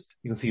Francis.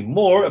 You can see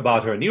more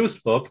about her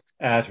newest book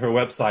at her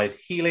website,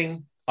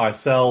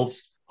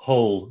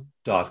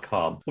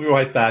 healingourselveswhole.com. We'll be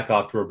right back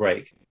after a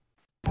break.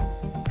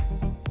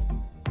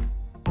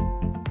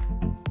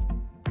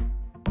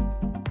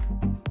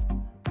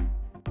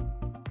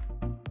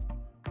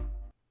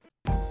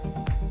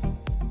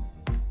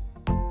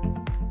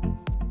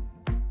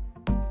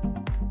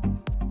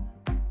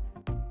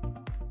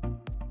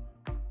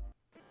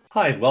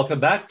 Hi, and welcome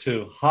back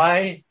to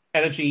High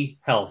Energy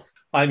Health.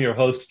 I'm your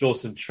host,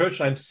 Dawson Church.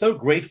 I'm so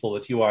grateful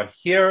that you are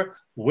here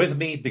with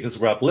me because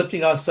we're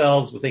uplifting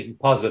ourselves, we're thinking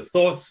positive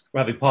thoughts, we're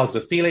having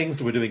positive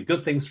feelings, we're doing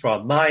good things for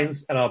our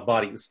minds and our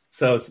bodies.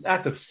 So it's an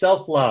act of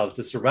self-love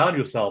to surround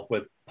yourself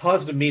with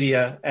positive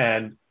media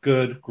and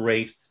good,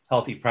 great,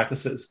 healthy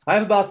practices. I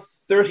have about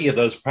 30 of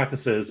those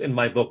practices in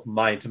my book,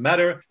 Mind to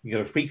Matter. You can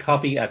get a free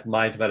copy at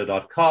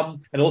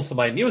mindtomatter.com. And also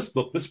my newest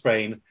book, Bliss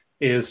Brain,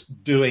 is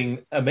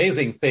doing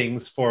amazing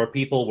things for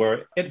people.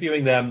 We're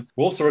interviewing them.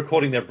 We're also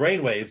recording their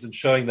brainwaves and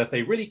showing that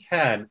they really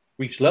can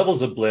reach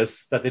levels of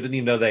bliss that they didn't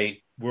even know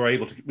they were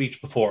able to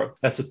reach before.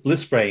 That's at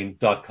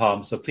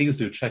blissbrain.com. So please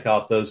do check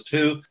out those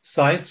two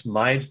sites,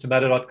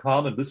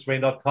 mindtomatter.com and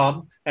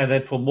blissbrain.com. And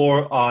then for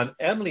more on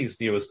Emily's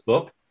newest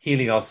book,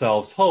 Healing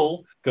Ourselves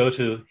Whole, go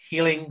to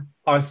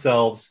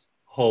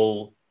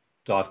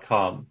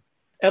healingourselveswhole.com.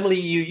 Emily,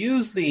 you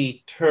use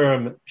the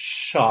term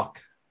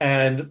shock,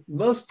 and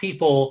most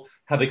people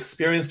have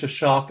experienced a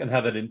shock and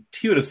have an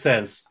intuitive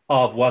sense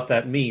of what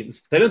that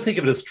means. They don't think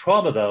of it as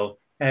trauma, though,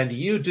 and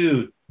you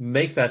do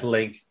make that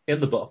link in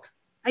the book.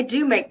 I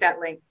do make that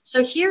link.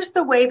 So here's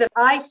the way that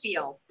I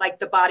feel like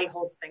the body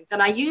holds things.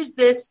 And I use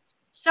this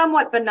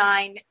somewhat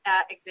benign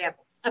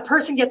example. A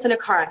person gets in a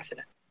car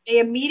accident. They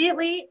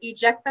immediately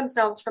eject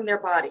themselves from their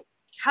body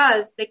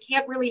because they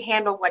can't really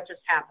handle what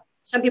just happened.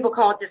 Some people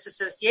call it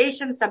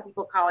disassociation. Some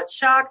people call it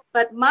shock.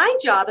 But my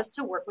job is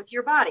to work with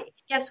your body.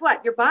 Guess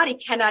what? Your body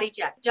cannot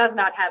eject, does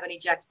not have an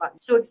eject button.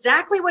 So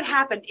exactly what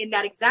happened in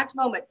that exact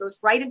moment goes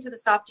right into the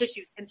soft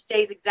tissues and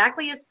stays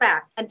exactly as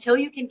fact until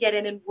you can get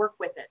in and work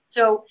with it.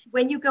 So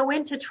when you go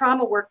into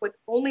trauma work with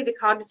only the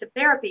cognitive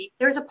therapy,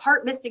 there's a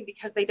part missing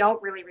because they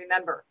don't really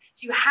remember.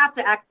 So you have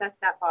to access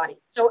that body.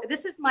 So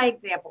this is my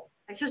example.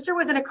 My sister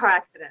was in a car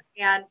accident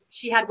and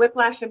she had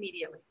whiplash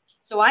immediately.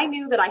 So I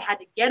knew that I had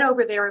to get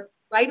over there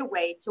right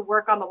away to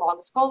work on the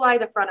longus colli,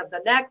 the front of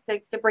the neck,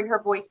 to bring her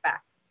voice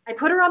back. I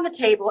put her on the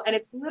table, and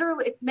it's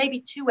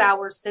maybe 2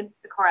 hours since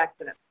the car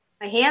accident.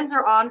 My hands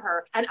are on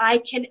her, and I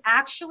can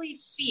actually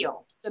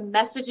feel the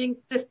messaging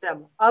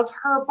system of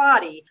her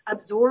body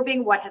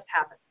absorbing what has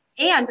happened.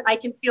 And I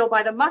can feel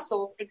by the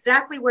muscles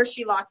exactly where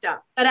she locked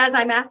up. But as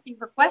I'm asking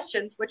her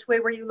questions, which way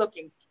were you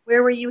looking?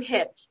 Where were you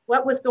hit?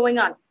 What was going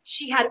on?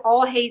 She had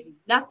all hazy,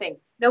 nothing,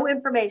 no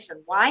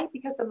information. Why?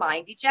 Because the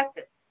mind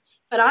ejected.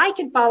 But I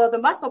can follow the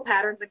muscle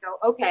patterns and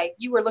go, okay,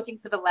 you were looking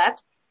to the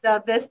left.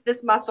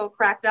 This muscle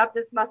cracked up.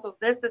 This muscle's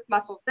this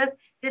muscle's this.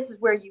 This is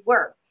where you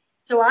were.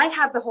 So I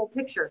have the whole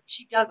picture.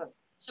 She doesn't.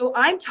 So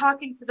I'm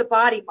talking to the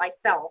body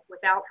myself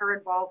without her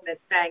involvement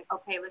saying,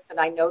 okay, listen,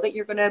 I know that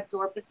you're going to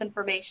absorb this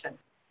information,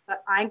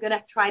 but I'm going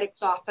to try to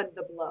soften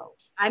the blow.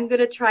 I'm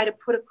going to try to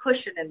put a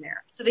cushion in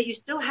there so that you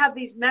still have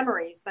these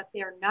memories, but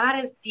they're not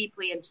as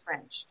deeply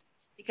entrenched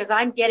because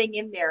I'm getting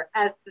in there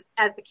as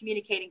the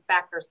communicating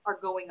factors are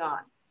going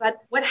on. But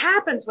what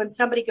happens when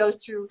somebody goes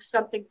through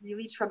something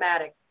really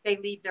traumatic? They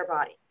leave their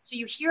body. So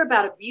you hear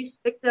about abuse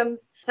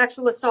victims,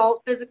 sexual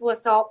assault, physical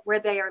assault, where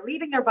they are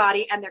leaving their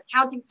body and they're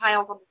counting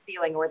tiles on the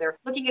ceiling or they're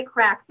looking at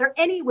cracks. They're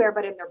anywhere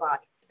but in their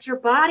body. But your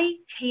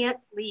body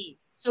can't leave.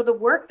 So the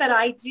work that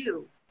I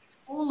do is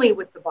only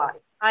with the body.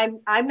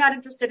 I'm not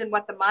interested in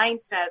what the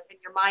mind says in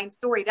your mind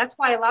story. That's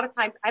why a lot of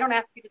times I don't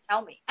ask you to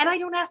tell me. And I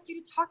don't ask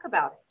you to talk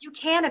about it. You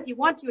can if you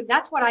want to. And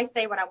that's what I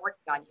say when I'm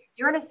working on you.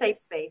 You're in a safe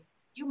space.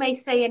 You may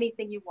say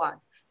anything you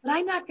want, but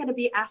I'm not going to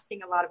be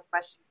asking a lot of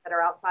questions that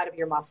are outside of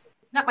your muscles.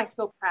 It's not my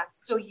scope of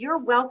practice. So you're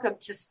welcome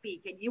to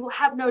speak and you will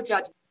have no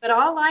judgment. But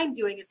all I'm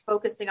doing is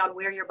focusing on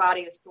where your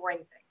body is storing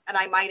things. And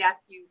I might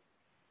ask you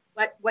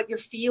what you're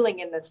feeling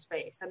in this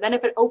space. And then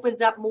if it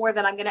opens up more,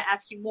 then I'm going to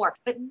ask you more.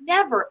 But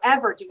never,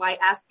 ever do I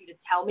ask you to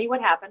tell me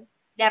what happened.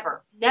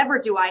 Never. Never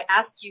do I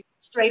ask you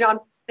straight on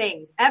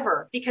things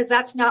ever, because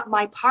that's not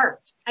my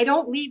part. I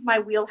don't leave my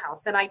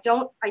wheelhouse and I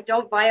don't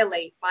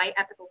violate my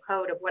ethical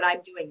code of what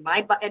I'm doing.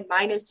 And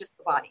mine is just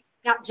the body,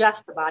 not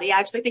just the body. I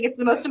actually think it's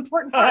the most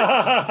important part.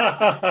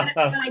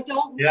 and I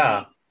don't.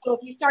 Yeah. So if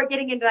you start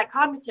getting into that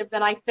cognitive,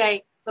 then I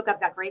say, look,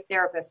 I've got great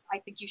therapists. I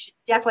think you should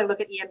definitely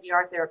look at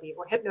EMDR therapy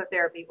or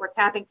hypnotherapy or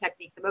tapping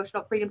techniques,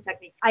 emotional freedom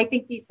techniques. I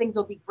think these things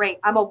will be great.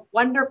 I'm a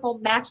wonderful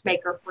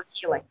matchmaker for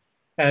healing.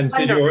 And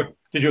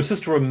did your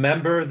sister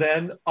remember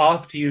then,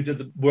 after you did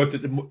the work,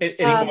 that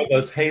any more of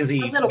those hazy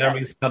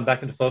memories come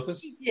back into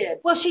focus? She did.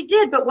 Well, she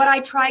did, but what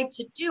I tried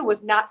to do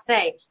was not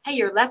say, hey,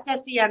 your left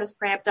SEM is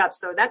cramped up,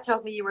 so that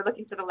tells me you were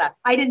looking to the left.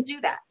 I didn't do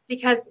that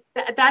because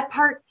that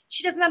part,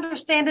 she doesn't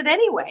understand it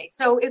anyway.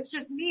 So it's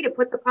just me to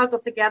put the puzzle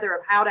together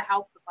of how to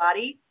help the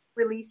body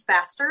release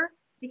faster.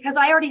 Because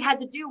I already had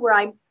to do where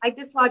I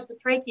dislodged the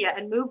trachea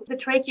and moved the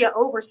trachea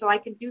over so I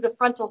can do the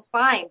frontal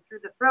spine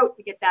through the throat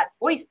to get that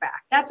voice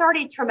back. That's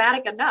already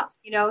traumatic enough,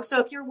 So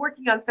if you're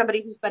working on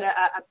somebody who's been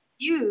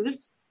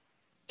abused,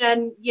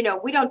 then,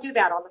 we don't do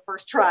that on the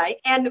first try.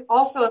 And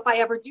also, if I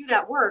ever do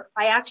that work,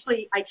 I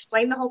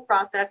explain the whole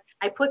process.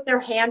 I put their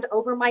hand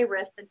over my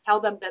wrist and tell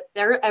them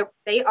that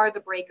they are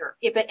the breaker.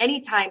 If at any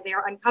time they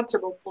are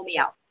uncomfortable, pull me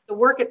out. The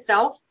work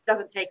itself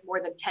doesn't take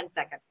more than 10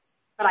 seconds.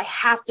 But I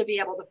have to be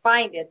able to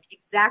find it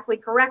exactly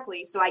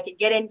correctly so I can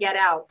get in, get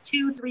out,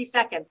 2-3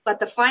 seconds. But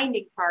the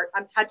finding part,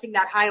 I'm touching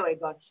that hyoid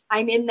bone.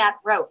 I'm in that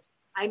throat.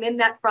 I'm in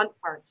that front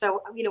part.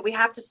 So, we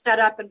have to set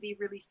up and be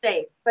really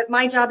safe. But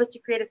my job is to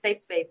create a safe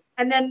space.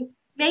 And then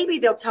maybe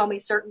they'll tell me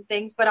certain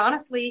things. But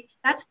honestly,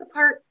 that's the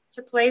part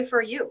to play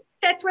for you.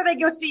 That's where they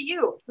go see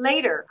you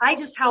later. I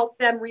just help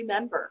them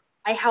remember.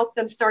 I help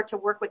them start to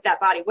work with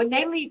that body. When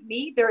they leave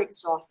me, they're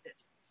exhausted.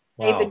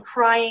 Wow. They've been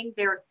crying.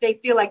 They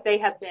feel like they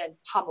have been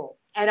pummeled.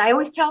 And I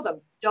always tell them,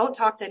 don't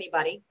talk to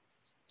anybody.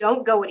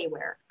 Don't go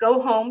anywhere.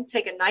 Go home,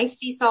 take a nice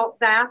sea salt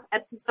bath,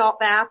 Epsom salt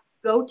bath,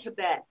 go to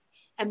bed.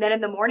 And then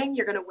in the morning,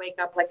 you're going to wake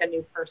up like a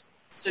new person.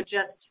 So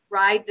just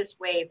ride this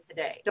wave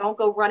today. Don't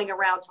go running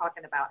around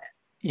talking about it.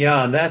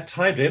 Yeah, and that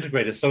time to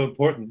integrate is so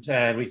important.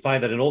 And we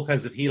find that in all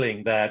kinds of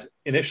healing that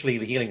initially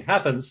the healing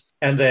happens,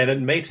 and then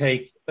it may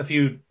take a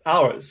few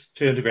hours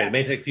to integrate. Yes. It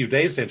may take a few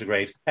days to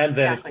integrate, and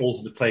then It falls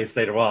into place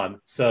later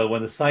on. So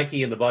when the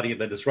psyche and the body have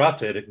been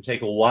disrupted, it can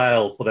take a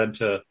while for them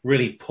to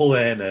really pull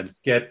in and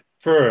get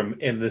firm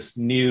in this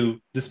new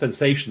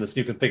dispensation, this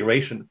new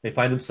configuration they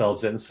find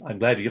themselves in. So I'm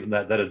glad you give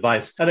them that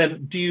advice. And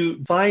then do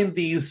you find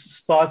these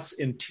spots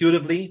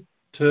intuitively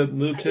to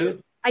move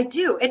to? I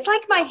do. It's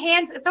like my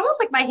hands, it's almost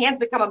like my hands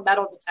become a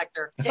metal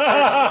detector to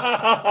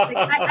energy.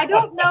 I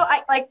don't know.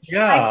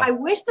 I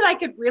wish that I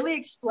could really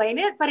explain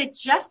it, but it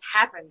just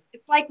happens.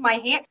 It's like my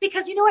hand,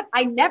 because you know what?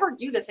 I never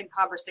do this in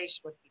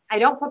conversation with people. I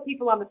don't put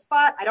people on the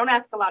spot. I don't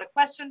ask a lot of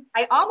questions.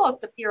 I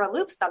almost appear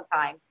aloof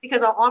sometimes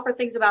because I'll offer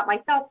things about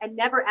myself and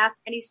never ask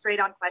any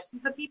straight on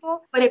questions of people.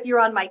 But if you're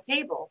on my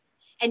table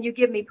and you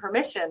give me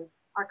permission,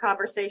 our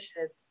conversation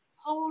is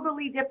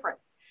totally different.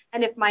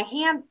 And if my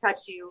hands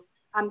touch you,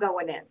 I'm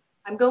going in.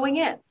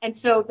 And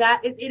so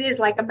it is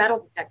like a metal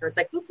detector. It's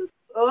like, boop,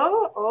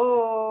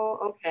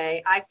 boop,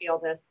 okay, I feel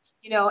this,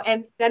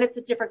 and then it's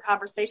a different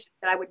conversation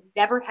that I would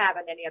never have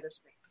in any other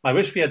space. I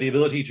wish we had the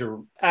ability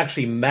to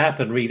actually map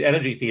and read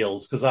energy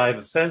fields, because I have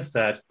a sense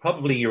that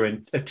probably you're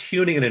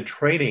attuning and in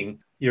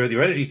training your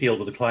energy field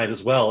with the client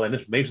as well, and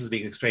information is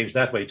being exchanged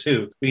that way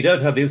too. We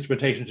don't have the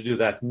instrumentation to do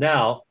that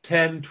now.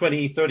 10,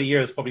 20, 30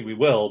 years, probably we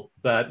will.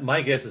 But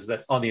my guess is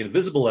that on the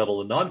invisible level,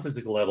 the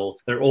non-physical level,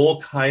 there are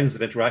all kinds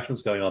of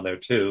interactions going on there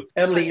too.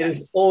 Emily, It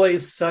is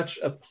always such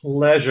a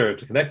pleasure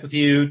to connect with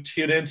you,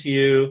 tune into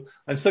you.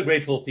 I'm so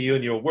grateful for you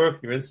and your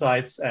work, your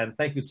insights, and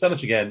thank you so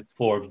much again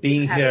for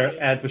being here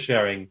and for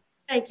sharing.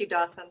 Thank you,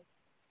 Dawson.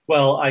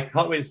 Well, I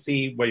can't wait to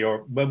see where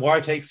your memoir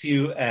takes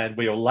you and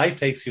where your life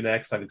takes you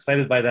next. I'm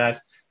excited by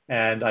that,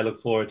 and I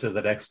look forward to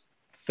the next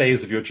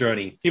phase of your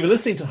journey. You've been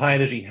listening to High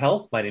Energy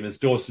Health. My name is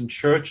Dawson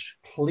Church.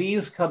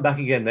 Please come back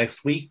again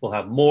next week. We'll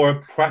have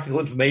more practical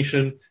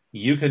information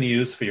you can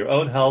use for your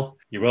own health,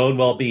 your own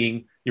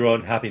well-being, your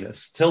own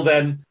happiness. Till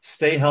then,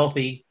 stay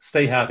healthy,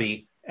 stay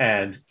happy,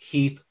 and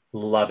keep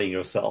loving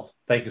yourself.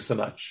 Thank you so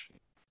much.